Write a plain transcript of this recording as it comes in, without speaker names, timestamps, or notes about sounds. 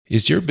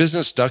Is your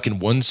business stuck in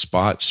one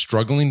spot,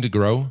 struggling to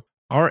grow?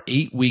 Our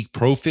 8-week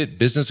ProFit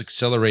Business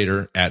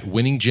Accelerator at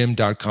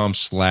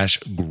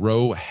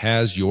winninggym.com/grow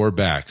has your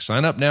back.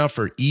 Sign up now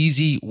for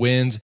easy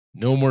wins,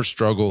 no more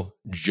struggle,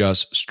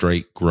 just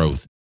straight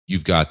growth.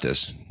 You've got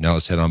this. Now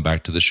let's head on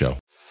back to the show.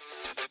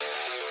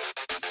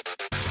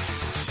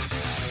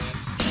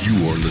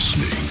 You are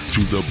listening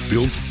to the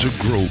Built to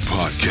Grow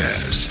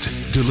podcast,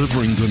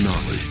 delivering the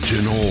knowledge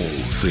in all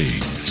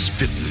things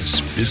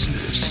fitness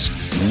business.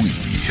 We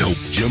help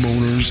gym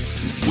owners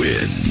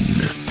win.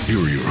 Here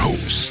are your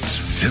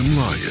hosts, Tim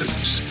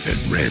Lyons and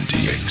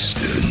Randy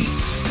Engston.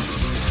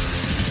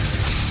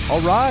 All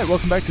right,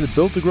 welcome back to the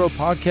Built to Grow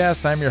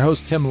podcast. I'm your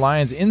host, Tim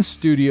Lyons, in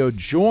studio,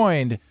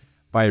 joined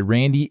by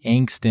Randy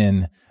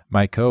Engston,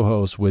 my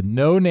co-host, with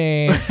no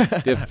name,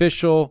 the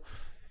official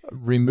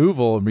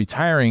removal and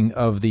retiring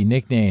of the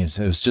nicknames.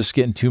 It was just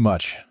getting too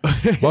much.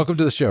 Welcome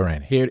to the show,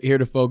 Randy. Here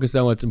to focus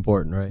on what's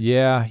important, right?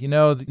 Yeah, you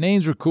know, the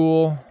names were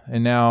cool,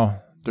 and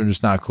now they're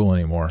just not cool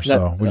anymore.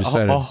 So we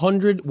decided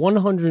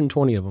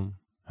 120 of them.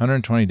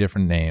 120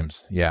 different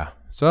names. Yeah.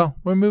 So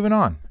we're moving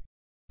on,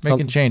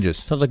 making changes.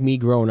 Sounds like me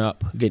growing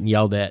up, getting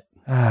yelled at.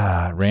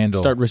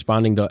 Randall. Start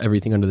responding to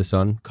everything under the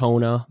sun.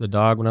 Kona, the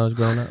dog, when I was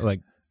growing up,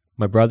 like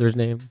my brother's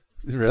name.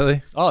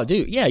 Really? Oh,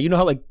 dude. Yeah, you know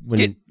how like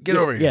when get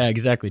over here. Yeah,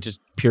 exactly.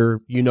 Just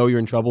pure. You know you're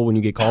in trouble when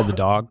you get called the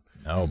dog.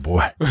 Oh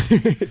boy.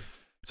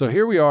 So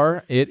here we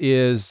are. It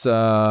is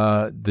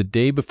the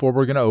day before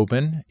we're going to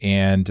open,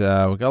 and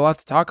we've got a lot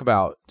to talk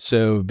about.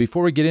 So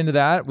before we get into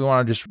that, we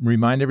want to just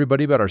remind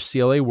everybody about our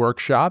CLA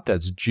workshop.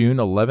 That's June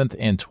 11th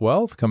and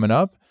 12th coming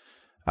up.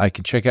 I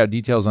can check out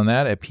details on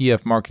that at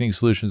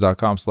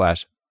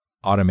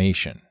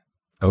pfmarketingsolutions.com/automation.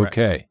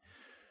 Okay.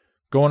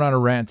 Going on a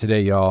rant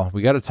today, y'all.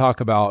 We got to talk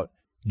about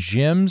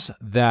gyms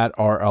that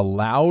are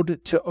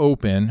allowed to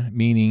open,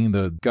 meaning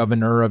the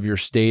governor of your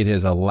state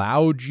has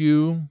allowed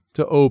you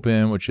to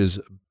open, which is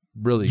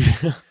really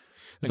it's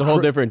a whole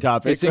different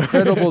topic. It's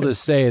incredible to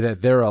say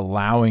that they're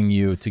allowing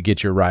you to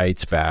get your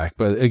rights back.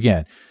 But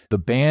again, the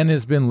ban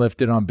has been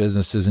lifted on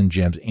businesses and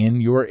gyms in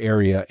your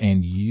area,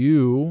 and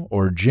you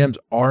or gyms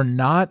are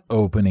not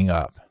opening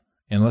up.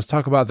 And let's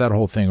talk about that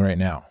whole thing right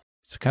now.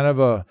 It's kind of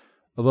a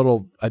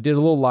little, I did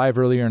a little live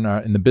earlier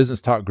in the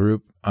Business Talk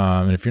group.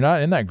 And if you're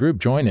not in that group,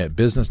 join it.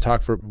 Business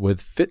Talk with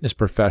Fitness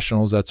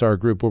Professionals. That's our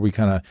group where we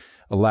kind of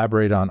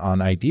elaborate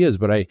on ideas.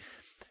 But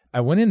I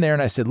went in there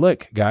and I said,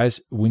 look,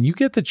 guys, when you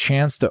get the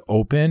chance to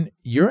open,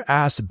 your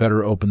ass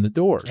better open the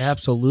doors.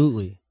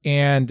 Absolutely.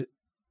 And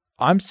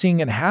I'm seeing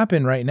it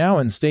happen right now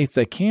in states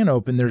that can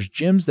open. There's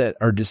gyms that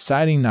are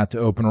deciding not to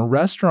open, or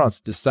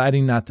restaurants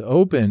deciding not to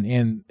open.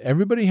 And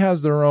everybody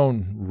has their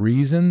own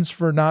reasons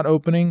for not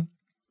opening.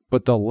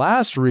 But the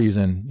last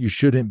reason you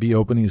shouldn't be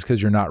opening is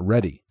because you're not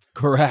ready.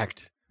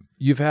 Correct.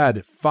 You've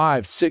had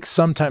 5, 6,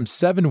 sometimes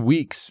 7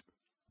 weeks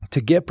to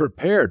get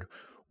prepared.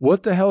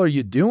 What the hell are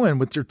you doing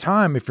with your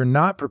time if you're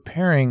not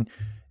preparing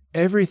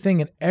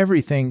everything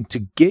to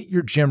get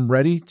your gym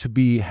ready to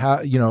be,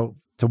 to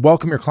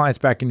welcome your clients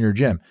back in your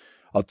gym?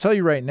 I'll tell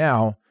you right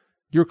now,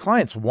 your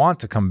clients want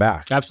to come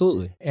back.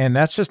 Absolutely. And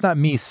that's just not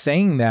me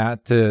saying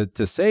that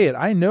to say it.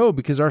 I know,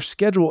 because our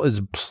schedule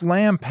is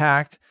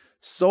slam-packed,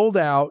 sold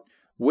out,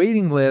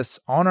 waiting lists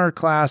on our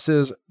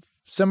classes.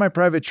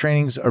 Semi-private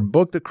trainings are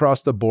booked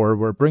across the board.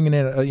 We're bringing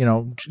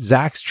in,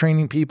 Zach's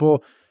training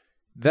people.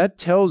 That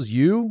tells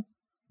you,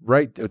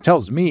 right? It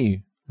tells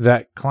me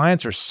that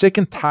clients are sick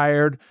and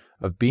tired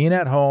of being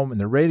at home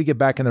and they're ready to get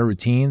back in their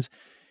routines.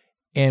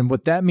 And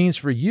what that means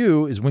for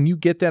you is when you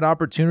get that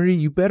opportunity,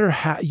 you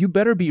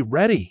better be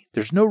ready.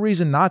 There's no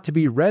reason not to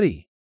be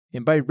ready.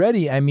 And by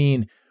ready, I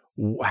mean,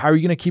 how are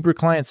you going to keep your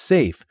clients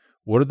safe?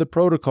 What are the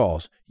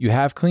protocols? You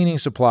have cleaning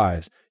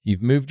supplies.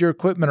 You've moved your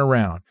equipment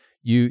around.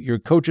 Your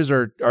coaches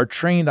are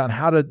trained on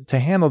how to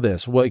handle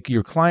this. Like,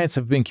 your clients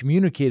have been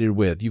communicated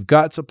with. You've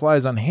got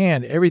supplies on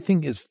hand.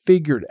 Everything is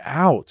figured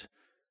out.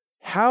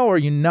 How are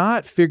you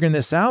not figuring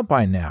this out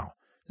by now?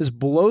 This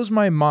blows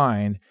my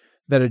mind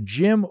that a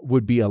gym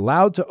would be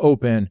allowed to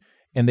open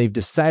and they've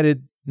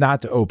decided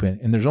not to open.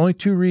 And there's only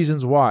 2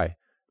 reasons why.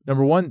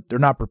 Number 1, they're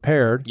not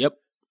prepared. Yep.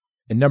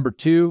 And number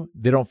 2,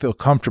 they don't feel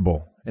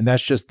comfortable. And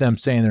that's just them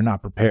saying they're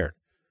not prepared.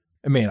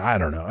 I mean, I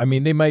don't know. I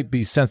mean, they might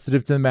be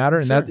sensitive to the matter.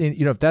 And Sure. that,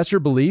 if that's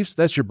your beliefs,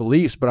 that's your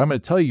beliefs. But I'm going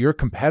to tell you, your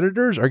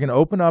competitors are going to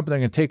open up and they're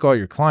going to take all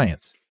your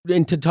clients.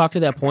 And to talk to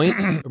that point,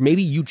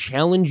 maybe you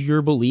challenge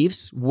your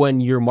beliefs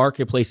when your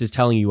marketplace is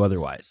telling you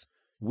otherwise.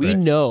 We Right.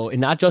 know, and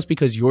not just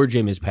because your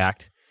gym is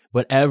packed,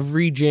 but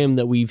every gym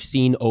that we've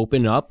seen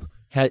open up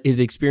is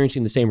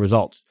experiencing the same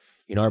results.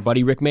 You know, our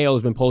buddy Rick Mayo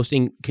has been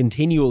posting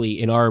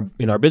continually in our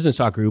Business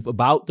Talk group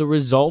about the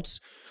results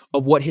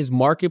of what his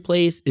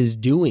marketplace is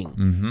doing.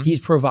 Mm-hmm. He's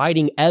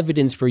providing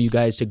evidence for you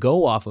guys to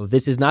go off of.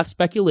 This is not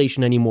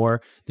speculation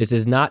anymore. This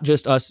is not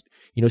just us,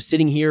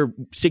 sitting here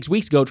 6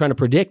 weeks ago trying to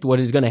predict what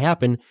is going to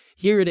happen.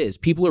 Here it is.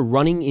 People are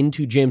running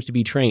into gyms to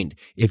be trained.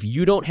 If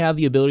you don't have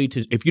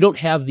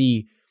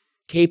the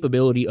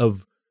capability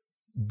of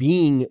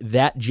being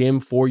that gym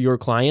for your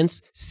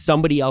clients,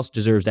 somebody else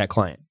deserves that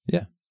client.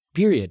 Yeah.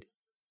 Period.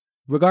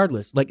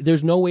 Regardless,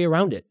 there's no way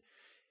around it.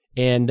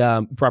 and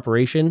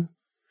preparation.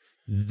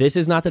 This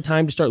is not the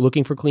time to start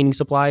looking for cleaning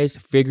supplies,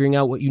 figuring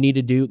out what you need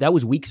to do. That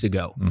was weeks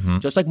ago.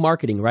 Just like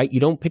marketing, right? You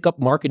don't pick up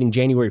marketing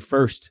January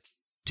 1st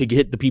to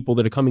get the people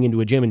that are coming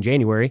into a gym in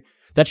January.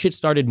 That shit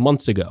started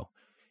months ago.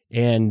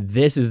 And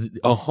this is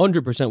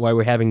 100% why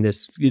we're having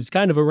this. It's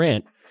kind of a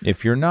rant.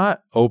 If you're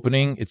not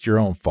opening, it's your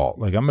own fault.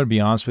 Like, I'm going to be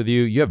honest with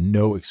you. You have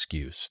no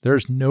excuse.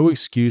 There's no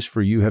excuse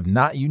for you.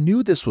 You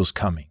knew this was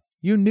coming.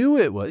 You knew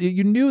it was.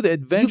 You knew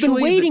that eventually. You've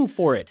been waiting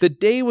for it. The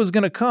day was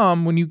going to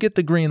come when you get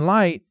the green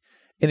light.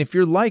 And if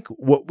you're like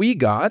what we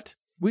got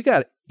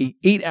an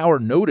 8-hour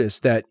notice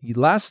that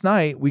last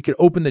night we could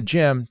open the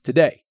gym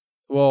today.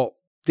 Well,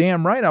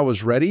 damn right I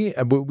was ready,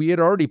 but we had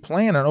already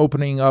planned on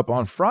opening up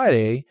on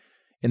Friday,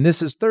 and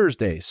this is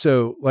Thursday.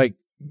 So, like,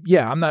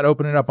 yeah, I'm not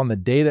opening up on the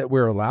day that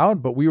we're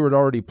allowed, but we were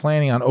already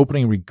planning on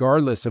opening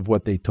regardless of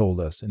what they told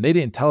us. And they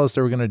didn't tell us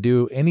they were going to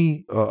do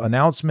any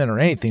announcement or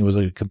anything. It was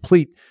a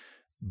complete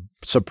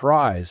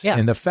surprise. Yeah.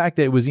 And the fact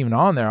that it was even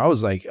on there, I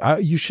was like,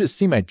 you should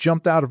see me. I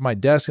jumped out of my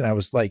desk and I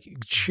was like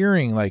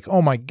cheering, like,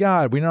 oh my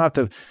God, we don't have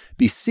to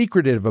be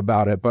secretive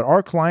about it. But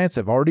our clients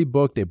have already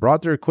booked. They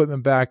brought their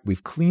equipment back.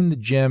 We've cleaned the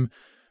gym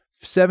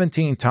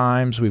 17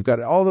 times. We've got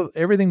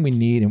everything we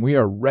need, and we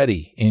are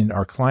ready. And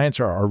our clients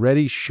are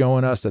already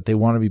showing us that they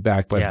want to be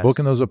back by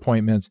booking those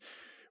appointments.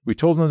 We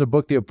told them to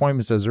book the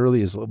appointments as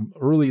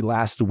early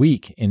last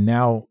week, and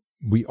now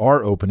we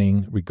are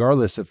opening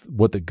regardless of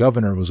what the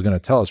governor was going to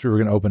tell us. We were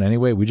going to open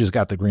anyway. We just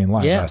got the green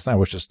light last night,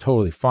 which is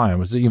totally fine. It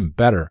was even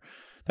better.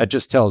 That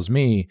just tells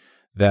me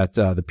that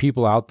the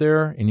people out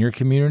there in your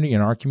community,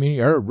 in our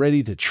community, are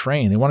ready to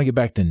train. They want to get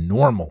back to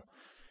normal.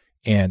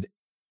 And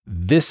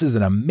this is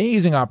an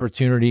amazing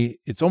opportunity.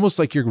 It's almost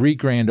like your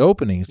grand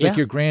opening. It's like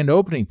your grand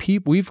opening.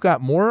 We've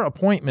got more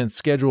appointments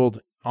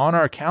scheduled on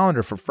our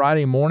calendar for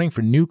Friday morning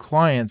for new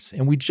clients,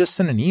 and we just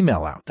sent an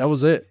email out. That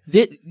was it.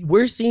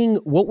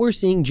 What we're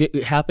seeing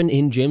happen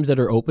in gyms that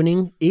are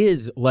opening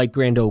is like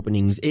grand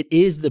openings. It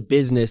is the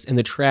business and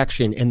the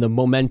traction and the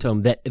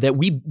momentum that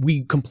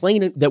we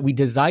complain that we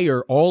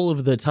desire all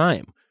of the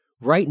time.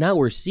 Right now,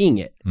 we're seeing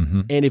it.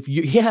 And if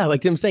like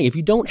Tim's saying, if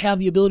you don't have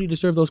the ability to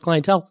serve those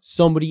clientele,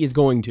 somebody is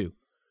going to.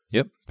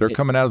 Yep. They're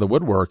coming out of the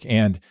woodwork.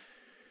 And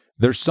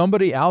there's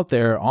somebody out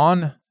there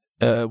on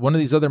one of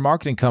these other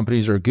marketing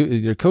companies or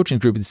their coaching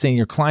group is saying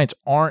your clients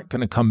aren't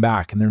going to come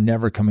back and they're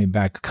never coming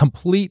back.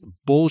 Complete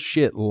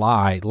bullshit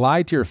lie.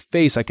 Lie to your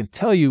face. I can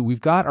tell you, we've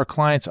got our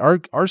clients,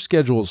 our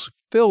schedules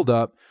filled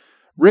up.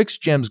 Rick's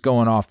gym's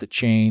going off the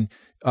chain.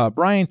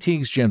 Brian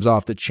Teague's gym's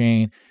off the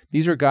chain.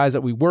 These are guys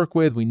that we work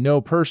with. We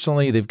know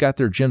personally. They've got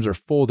their gyms are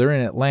full. They're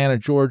in Atlanta,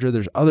 Georgia.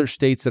 There's other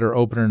states that are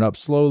opening up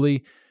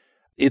slowly.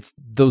 It's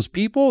those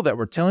people that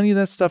were telling you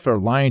that stuff are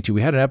lying to you.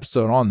 We had an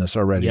episode on this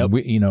already. Yep.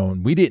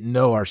 We didn't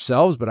know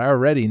ourselves, but I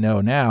already know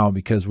now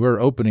because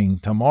we're opening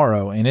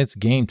tomorrow and it's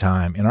game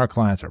time and our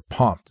clients are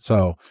pumped.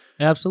 So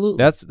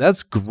absolutely,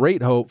 that's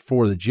great hope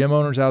for the gym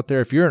owners out there.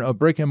 If you're in a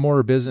brick and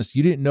mortar business,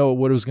 you didn't know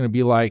what it was going to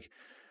be like.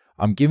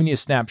 I'm giving you a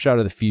snapshot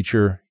of the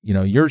future.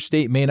 Your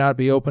state may not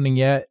be opening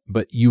yet,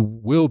 but you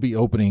will be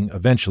opening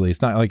eventually.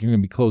 It's not like you're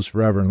going to be closed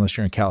forever unless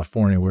you're in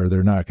California where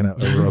they're not going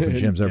to open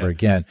gyms ever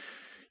again.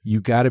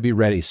 You got to be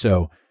ready.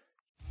 So,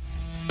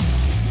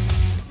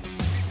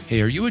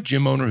 hey, are you a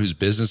gym owner whose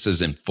business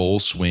is in full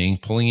swing,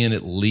 pulling in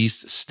at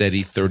least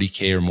steady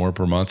 $30K or more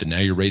per month, and now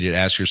you're ready to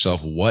ask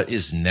yourself, what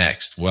is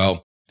next?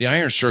 Well, the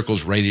Iron Circle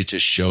is ready to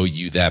show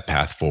you that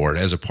path forward.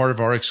 As a part of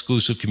our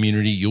exclusive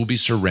community, you'll be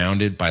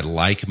surrounded by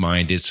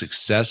like-minded,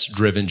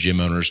 success-driven gym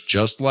owners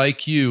just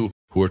like you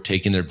who are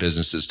taking their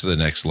businesses to the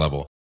next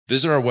level.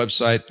 Visit our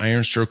website,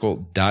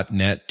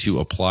 ironcircle.net, to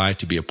apply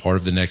to be a part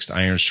of the next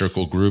Iron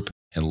Circle group,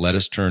 and let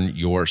us turn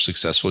your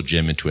successful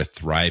gym into a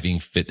thriving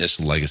fitness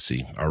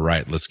legacy. All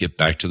right, let's get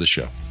back to the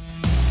show.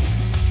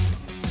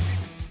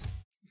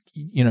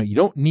 You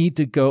don't need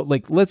to go,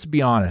 let's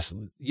be honest.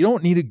 You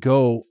don't need to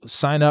go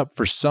sign up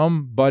for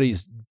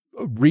somebody's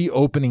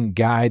reopening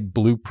guide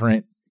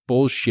blueprint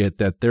bullshit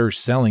that they're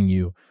selling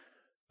you.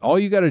 All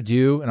you got to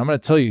do, and I'm going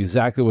to tell you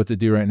exactly what to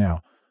do right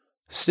now,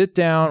 sit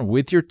down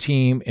with your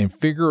team and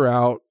figure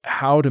out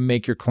how to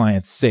make your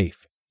clients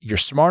safe. You're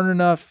smart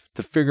enough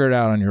to figure it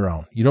out on your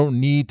own. You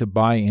don't need to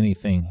buy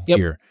anything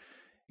here.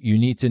 You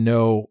need to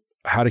know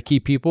how to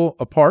keep people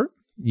apart.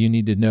 You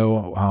need to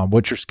know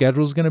what your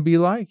schedule is going to be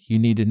like. You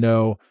need to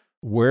know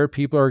where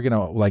people are going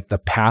to, like the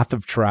path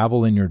of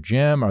travel in your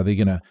gym. Are they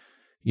going to,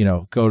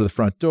 go to the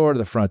front door, to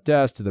the front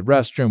desk, to the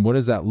restroom? What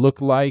does that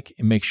look like?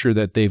 And make sure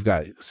that they've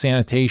got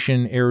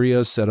sanitation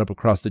areas set up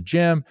across the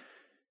gym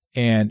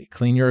and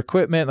clean your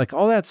equipment. Like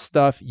all that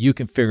stuff you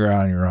can figure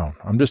out on your own.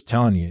 I'm just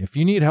telling you, if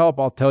you need help,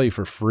 I'll tell you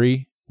for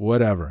free,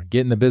 whatever.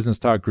 Get in the Business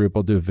Talk group.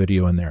 I'll do a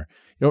video in there.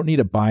 You don't need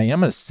to buy in. I'm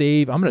going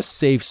to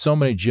save so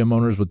many gym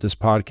owners with this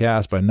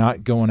podcast by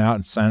not going out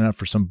and signing up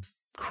for some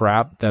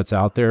crap that's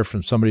out there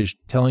from somebody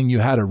telling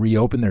you how to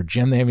reopen their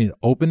gym. They haven't even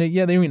opened it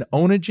yet. They don't even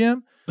own a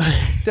gym.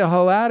 Get the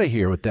hell out of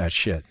here with that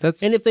shit.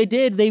 And if they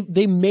did,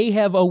 they may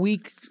have a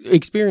weak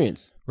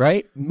experience,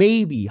 right?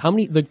 Maybe. How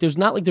many? Like, there's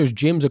not like there's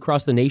gyms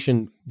across the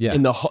nation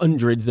in the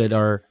hundreds that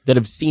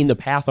have seen the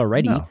path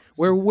already. No.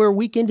 We're a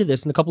week into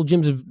this, and a couple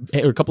gyms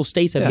or a couple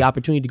states have the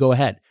opportunity to go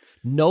ahead.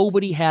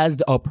 Nobody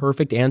has a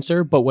perfect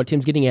answer, but what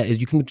Tim's getting at is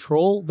you can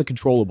control the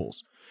controllables.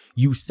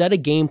 You set a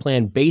game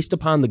plan based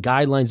upon the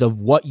guidelines of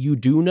what you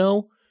do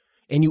know,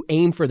 and you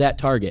aim for that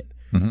target.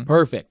 Mm-hmm.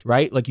 Perfect,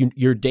 right? Like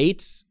your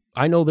dates.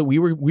 I know that we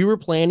were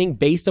planning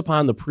based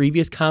upon the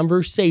previous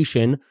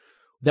conversation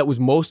that was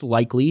most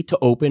likely to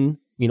open,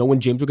 when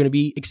gyms were going to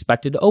be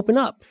expected to open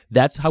up.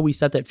 That's how we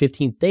set that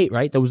 15th date,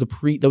 right? That was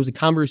a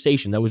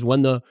conversation. That was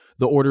when the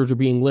orders were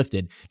being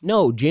lifted.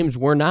 No, gyms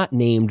were not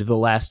named the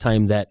last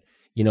time that,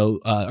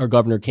 our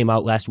governor came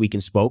out last week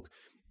and spoke.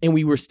 And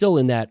we were still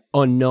in that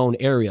unknown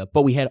area,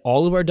 but we had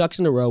all of our ducks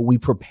in a row. We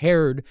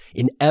prepared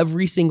in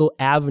every single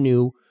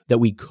avenue that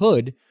we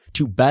could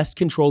to best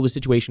control the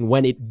situation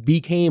when it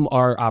became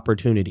our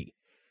opportunity.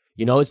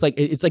 It's like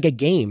a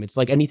game. It's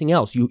like anything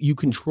else. You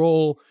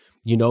control,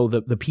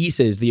 the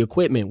pieces, the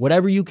equipment,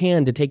 whatever you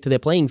can to take to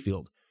that playing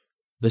field.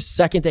 The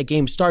second that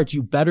game starts,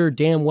 you better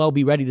damn well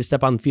be ready to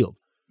step on the field.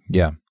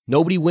 Yeah.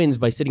 Nobody wins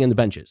by sitting on the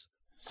benches.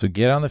 So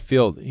get on the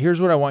field.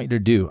 Here's what I want you to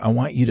do. I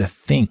want you to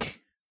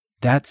think.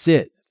 That's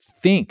it.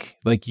 Think.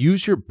 Like,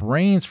 use your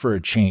brains for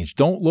a change.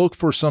 Don't look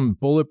for some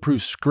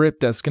bulletproof script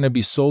that's going to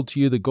be sold to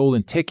you, the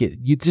golden ticket.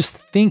 You just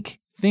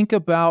think. Think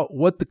about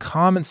what the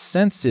common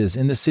sense is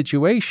in the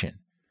situation.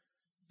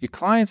 Your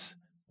clients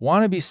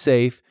want to be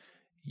safe.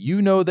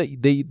 You know that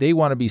they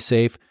want to be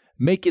safe.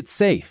 Make it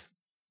safe.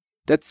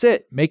 That's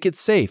it. Make it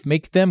safe.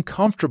 Make them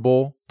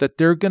comfortable that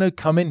they're going to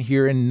come in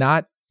here and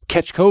not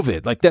catch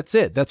COVID. Like, that's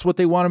it. That's what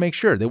they want to make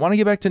sure. They want to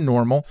get back to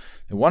normal.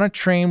 They want to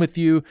train with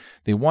you.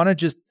 They want to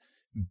just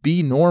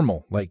be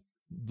normal. Like,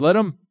 let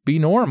them be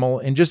normal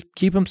and just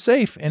keep them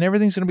safe, and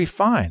everything's going to be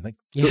fine. Like,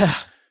 yeah,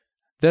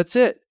 that's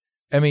it.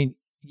 I mean,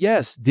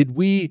 yes. Did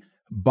we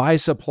buy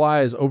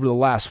supplies over the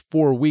last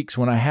 4 weeks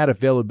when I had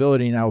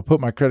availability and I would put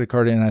my credit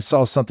card in and I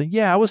saw something?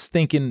 Yeah, I was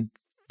thinking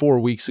 4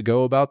 weeks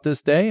ago about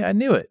this day. I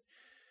knew it.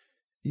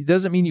 It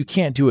doesn't mean you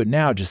can't do it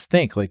now. Just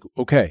think like,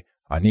 okay,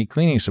 I need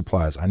cleaning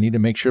supplies. I need to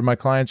make sure my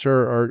clients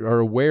are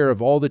aware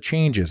of all the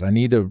changes. I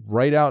need to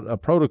write out a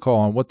protocol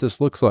on what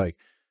this looks like.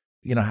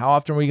 How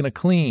often are we going to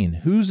clean?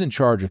 Who's in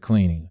charge of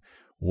cleaning?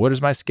 What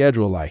is my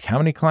schedule like? How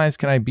many clients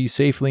can I be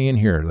safely in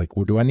here? Like,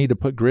 do I need to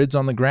put grids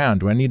on the ground?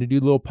 Do I need to do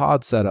little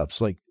pod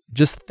setups? Like,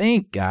 just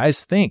think,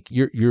 guys, think.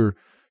 You're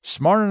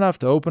smart enough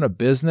to open a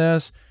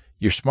business.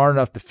 You're smart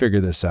enough to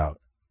figure this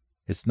out.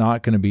 It's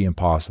not going to be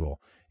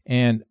impossible.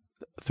 And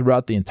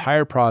throughout the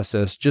entire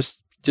process,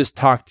 just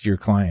talk to your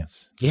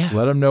clients. Yeah.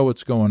 Let them know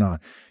what's going on.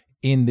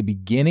 In the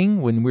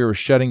beginning, when we were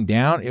shutting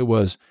down, it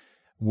was,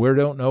 we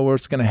don't know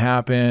what's going to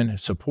happen.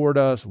 Support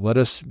us. Let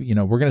us,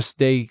 we're going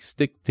to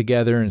stick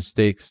together and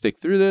stick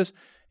through this.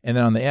 And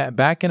then on the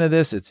back end of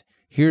this, it's,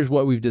 here's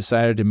what we've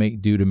decided to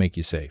make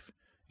you safe.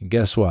 And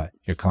guess what?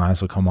 Your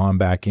clients will come on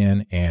back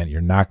in, and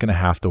you're not going to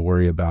have to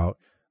worry about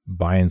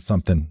buying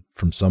something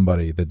from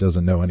somebody that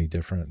doesn't know any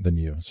different than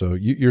you. So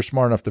you're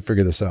smart enough to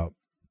figure this out.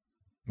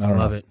 I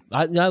love it.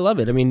 I love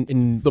it. I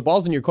mean, the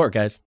ball's in your court,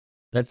 guys.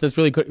 That's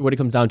really what it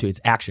comes down to.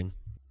 It's action.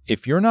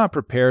 If you're not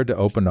prepared to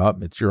open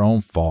up, it's your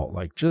own fault.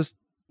 Like, just,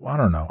 I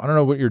don't know. I don't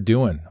know what you're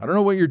doing. I don't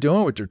know what you're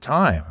doing with your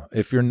time.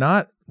 If you're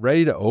not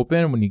ready to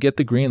open when you get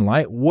the green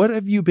light, what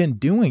have you been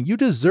doing? You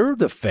deserve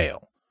to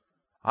fail.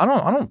 I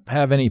don't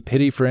have any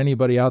pity for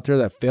anybody out there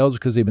that fails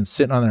because they've been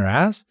sitting on their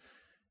ass.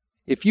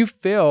 If you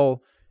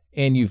fail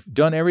and you've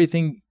done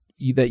everything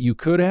that you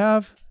could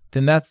have,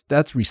 then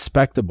that's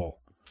respectable.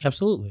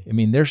 Absolutely. I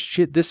mean, this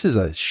is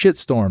a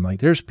shitstorm. Like,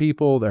 there's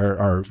people that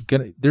are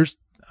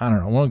I don't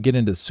know, I won't get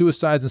into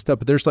suicides and stuff,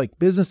 but there's like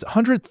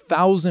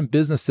 100,000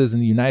 businesses in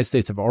the United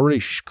States have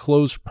already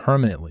closed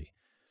permanently.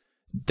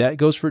 That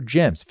goes for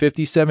gyms.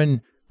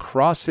 57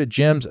 CrossFit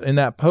gyms in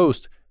that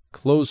post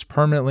closed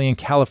permanently in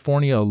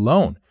California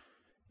alone.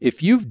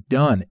 If you've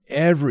done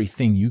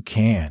everything you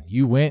can,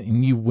 you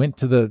went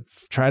to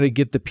try to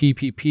get the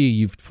PPP,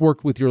 you've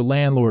worked with your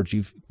landlords,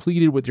 you've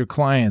pleaded with your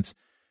clients,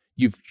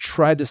 you've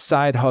tried to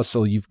side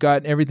hustle, you've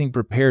got everything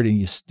prepared, and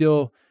you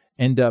still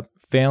end up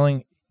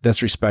failing,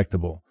 that's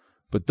respectable.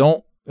 But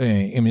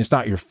it's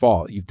not your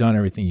fault. You've done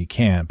everything you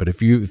can. But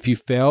if you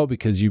fail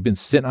because you've been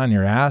sitting on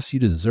your ass, you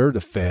deserve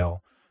to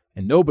fail.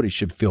 And nobody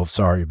should feel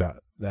sorry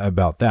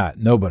about that.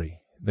 Nobody.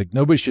 Like,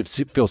 nobody should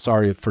feel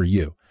sorry for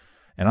you.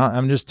 And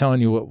I'm just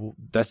telling you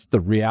that's the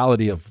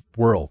reality of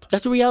world.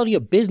 That's the reality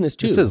of business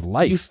too. This is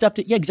life. You stepped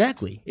in, yeah,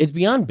 exactly. It's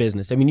beyond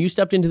business. I mean, you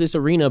stepped into this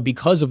arena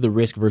because of the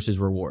risk versus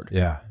reward.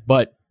 Yeah.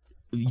 But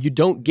you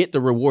don't get the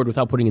reward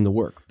without putting in the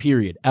work,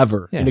 period,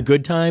 ever. Yeah. In a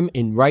good time,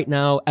 in right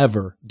now,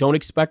 ever. Don't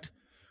expect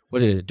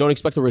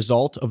the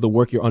result of the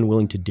work you're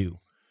unwilling to do.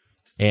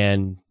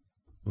 And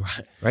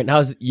right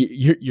now,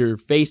 you're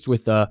faced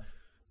with,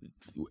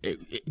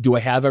 do I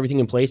have everything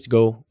in place to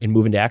go and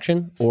move into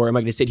action? Or am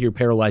I going to sit here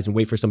paralyzed and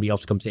wait for somebody else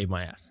to come save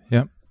my ass?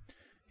 Yep.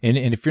 And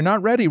if you're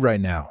not ready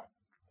right now,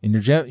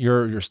 and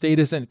your state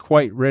isn't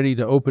quite ready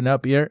to open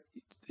up yet,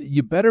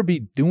 you better be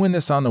doing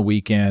this on the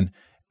weekend,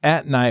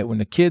 at night, when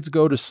the kids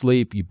go to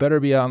sleep. You better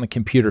be out on the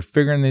computer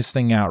figuring this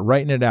thing out,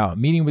 writing it out,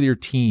 meeting with your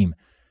team.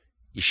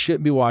 You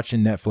shouldn't be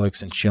watching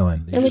Netflix and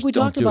chilling. And like we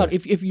talked about,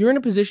 if you're in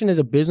a position as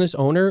a business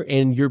owner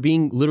and you're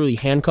being literally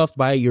handcuffed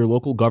by your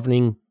local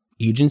governing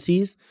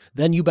agencies,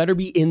 then you better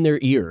be in their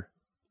ear,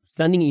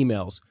 sending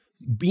emails,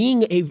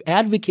 being an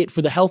advocate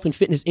for the health and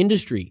fitness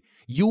industry.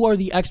 You are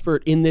the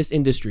expert in this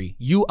industry.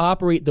 You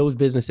operate those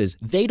businesses.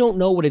 They don't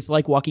know what it's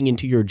like walking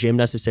into your gym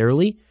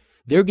necessarily.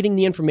 They're getting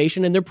the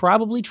information and they're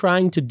probably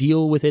trying to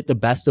deal with it the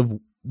best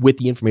with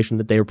the information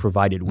that they are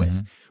provided with.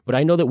 Mm-hmm. But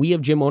I know that we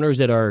have gym owners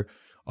that are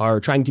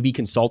trying to be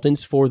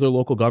consultants for their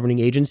local governing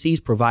agencies,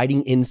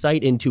 providing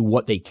insight into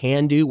what they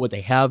can do, what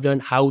they have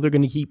done, how they're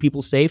going to keep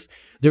people safe.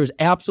 There's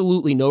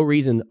absolutely no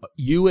reason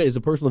you as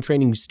a personal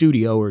training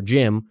studio or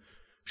gym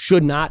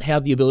should not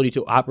have the ability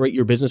to operate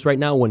your business right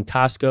now when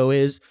Costco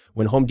is,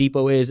 when Home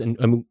Depot is. And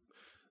I mean,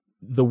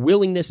 the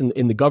willingness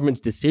in the government's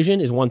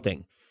decision is one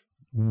thing.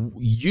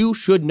 You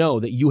should know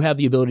that you have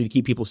the ability to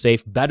keep people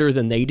safe better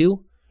than they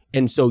do.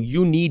 And so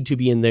you need to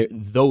be in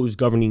those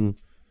governing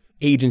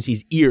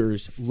agencies'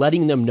 ears,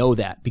 letting them know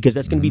that, because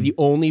that's going to be the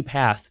only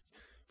path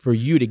for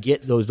you to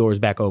get those doors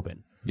back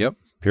open. Yep.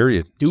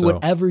 Period. Do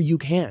whatever you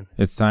can.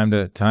 It's time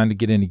to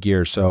get into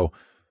gear. So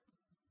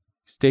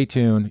stay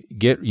tuned.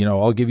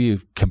 I'll give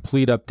you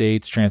complete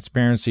updates,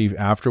 transparency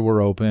after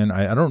we're open.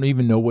 I don't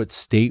even know what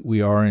state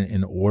we are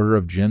in order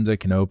of gyms that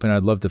can open.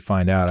 I'd love to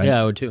find out.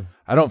 Yeah, I would too.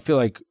 I don't feel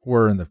like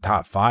we're in the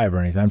top 5 or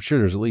anything. I'm sure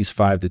there's at least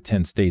 5 to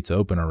 10 states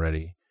open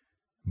already.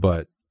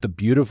 But the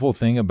beautiful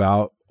thing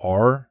about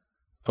our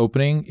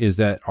opening is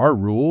that our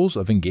rules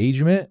of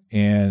engagement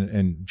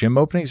and gym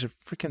openings are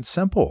freaking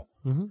simple.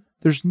 Mm-hmm.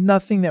 There's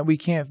nothing that we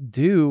can't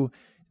do.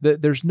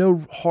 There's no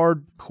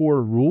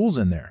hardcore rules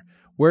in there.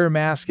 Wear a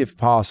mask if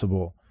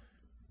possible.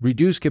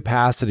 Reduce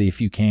capacity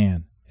if you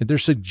can. If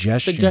there's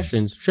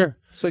suggestions, sure.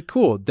 It's like,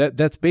 cool.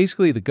 That's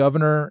basically the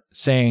governor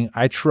saying,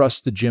 I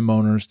trust the gym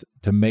owners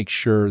to make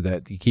sure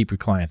that you keep your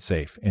clients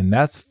safe. And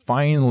that's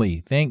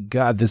finally, thank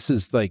God, this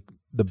is like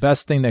the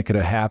best thing that could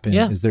have happened.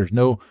 Yeah. Is there's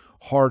no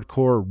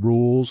hardcore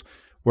rules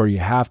where you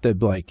have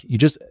to you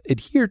just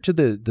adhere to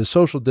the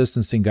social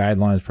distancing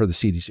guidelines for the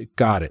CDC.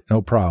 Got it.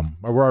 No problem.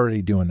 We're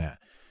already doing that.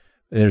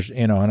 There's,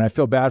 and I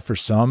feel bad for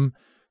some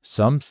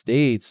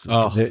states.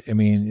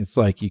 It's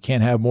like you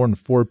can't have more than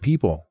 4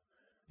 people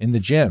in the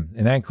gym,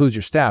 and that includes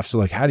your staff. So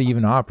like, how do you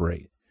even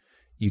operate?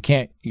 You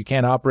can't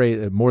operate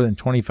at more than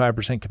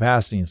 25%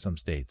 capacity in some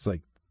states.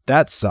 Like,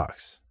 that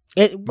sucks.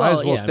 Might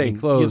as well stay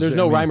closed. There's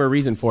no rhyme or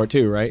reason for it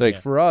too, right? Like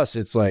for us,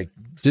 it's like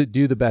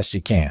do the best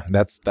you can.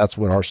 That's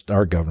what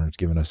our governor's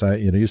given us. I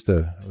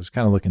was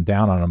kind of looking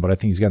down on him, but I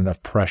think he's got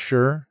enough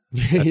pressure. I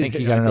think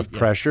he got enough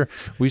pressure.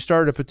 We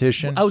started a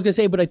petition. I was gonna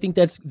say, but I think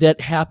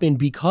that happened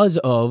because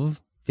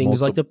of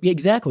things like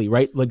exactly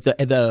right, like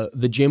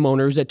the gym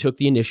owners that took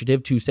the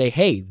initiative to say,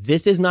 hey,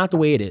 this is not the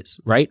way it is,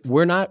 right?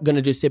 We're not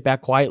gonna just sit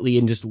back quietly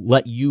and just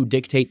let you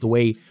dictate the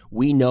way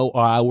we know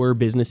our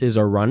businesses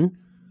are run.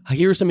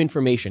 Here's some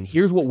information.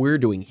 Here's what we're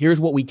doing. Here's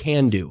what we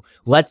can do.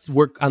 Let's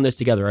work on this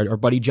together. Our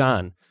buddy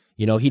John,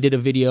 he did a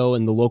video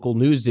in the local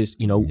news.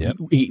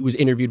 He was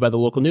interviewed by the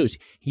local news.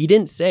 He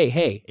didn't say,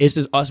 hey, this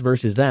is us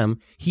versus them.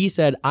 He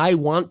said, I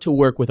want to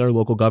work with our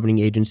local governing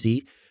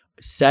agency,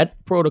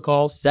 set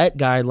protocols, set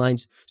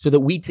guidelines so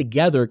that we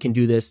together can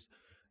do this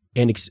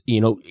and,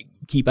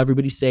 keep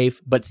everybody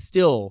safe, but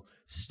still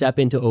step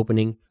into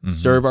opening,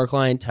 serve our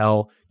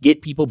clientele,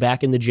 get people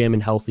back in the gym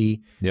and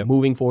healthy,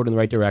 moving forward in the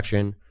right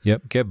direction.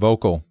 Yep. Get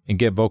vocal.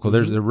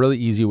 There's a really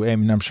easy way. I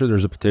mean, I'm sure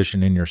there's a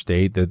petition in your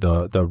state that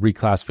the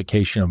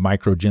reclassification of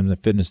micro gyms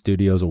and fitness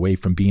studios away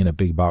from being a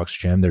big box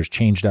gym. There's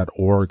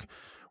change.org.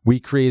 We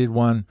created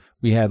one.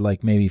 We had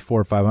like maybe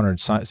 400 or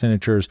 500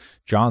 signatures.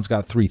 John's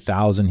got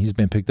 3,000. He's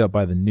been picked up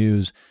by the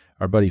news.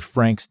 Our buddy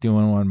Frank's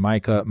doing one.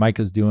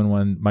 Micah's doing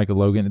one. Micah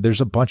Logan.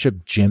 There's a bunch of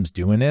gyms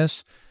doing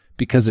this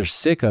because they're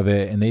sick of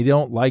it and they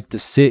don't like to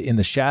sit in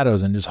the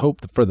shadows and just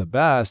hope for the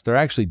best. They're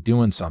actually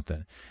doing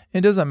something.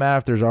 It doesn't matter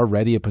if there's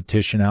already a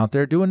petition out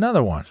there. Do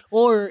another one.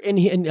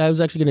 And I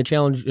was actually going to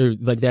challenge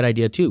like that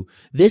idea too.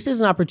 This is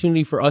an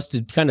opportunity for us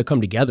to kind of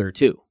come together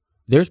too.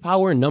 There's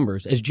power in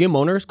numbers. As gym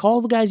owners,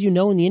 call the guys in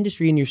the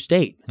industry in your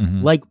state.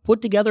 Mm-hmm. Like,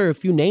 put together a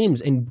few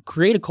names and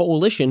create a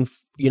coalition,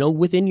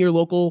 within your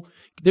local.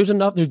 There's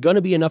going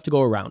to be enough to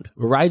go around.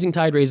 A rising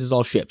tide raises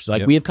all ships.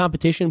 Like, we have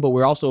competition, but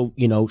we're also,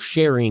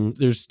 sharing.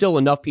 There's still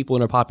enough people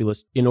in our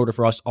populace in order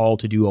for us all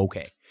to do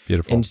okay.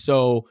 Beautiful. And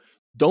so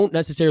don't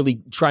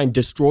necessarily try and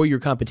destroy your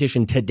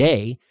competition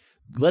today.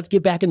 Let's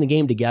get back in the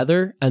game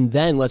together, and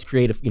then let's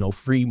create a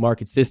free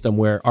market system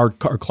where our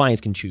clients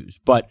can choose.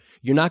 But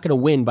you're not going to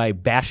win by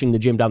bashing the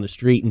gym down the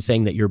street and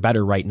saying that you're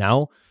better right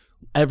now.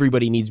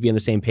 Everybody needs to be on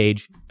the same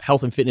page.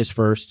 Health and fitness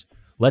first.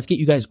 Let's get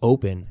you guys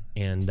open,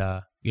 and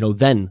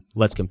then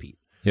let's compete.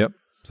 Yep.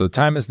 So the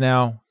time is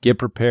now. Get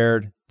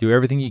prepared. Do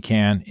everything you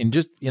can, and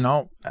just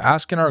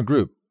ask in our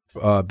group,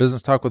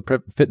 Business Talk with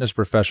Fitness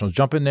Professionals.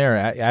 Jump in there,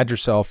 add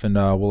yourself, and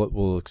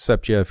we'll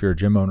accept you if you're a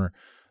gym owner.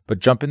 But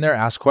jump in there,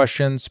 ask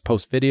questions,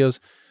 post videos.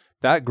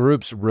 That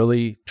group's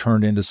really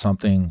turned into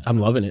something. I'm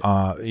loving it.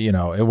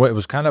 It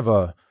was kind of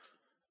a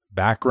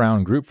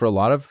background group for a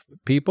lot of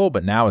people,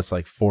 but now it's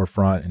like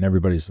forefront, and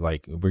everybody's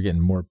like, we're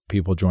getting more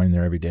people joining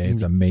there every day.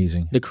 It's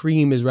amazing. The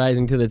cream is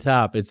rising to the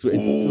top.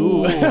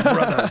 Ooh,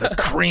 brother, the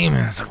cream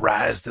is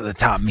rise to the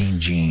top, Mean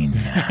Gene.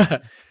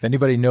 If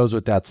anybody knows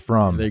what that's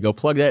from, There you go.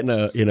 Plug that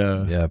in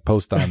a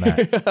post on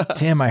that.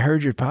 Tim, I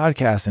heard your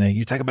podcast and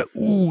you talk about,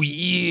 ooh,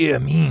 yeah,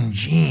 Mean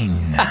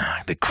Gene.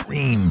 The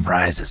cream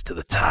rises to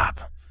the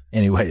top.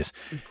 Anyways,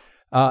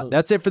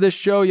 that's it for this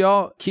show,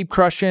 y'all. Keep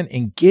crushing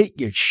and get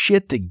your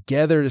shit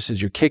together. This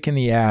is your kick in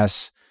the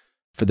ass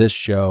for this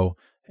show.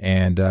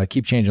 And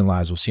keep changing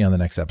lives. We'll see you on the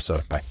next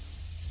episode. Bye.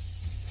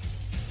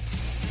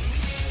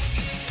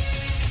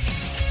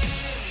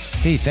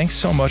 Hey, thanks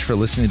so much for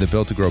listening to the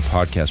Built to Grow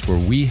podcast, where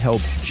we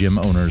help gym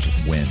owners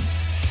win.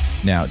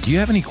 Now, do you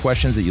have any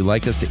questions that you'd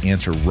like us to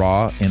answer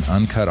raw and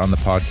uncut on the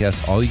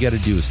podcast? All you got to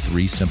do is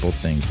 3 simple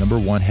things. Number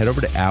 1, head over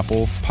to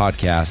Apple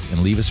Podcasts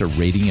and leave us a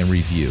rating and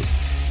review.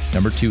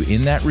 Number 2,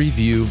 in that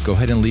review, go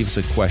ahead and leave us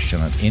a question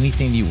on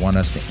anything you want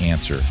us to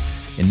answer.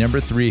 And number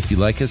 3, if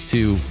you'd like us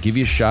to give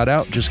you a shout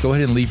out, just go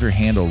ahead and leave your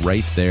handle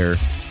right there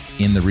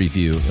in the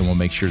review, and we'll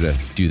make sure to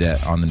do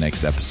that on the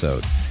next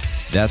episode.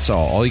 That's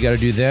all. All you got to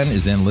do then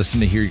is listen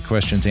to hear your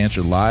questions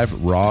answered live,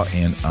 raw,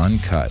 and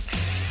uncut.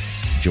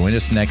 Join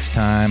us next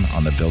time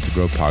on the Built to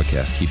Grow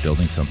podcast. Keep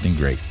building something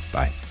great.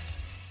 Bye.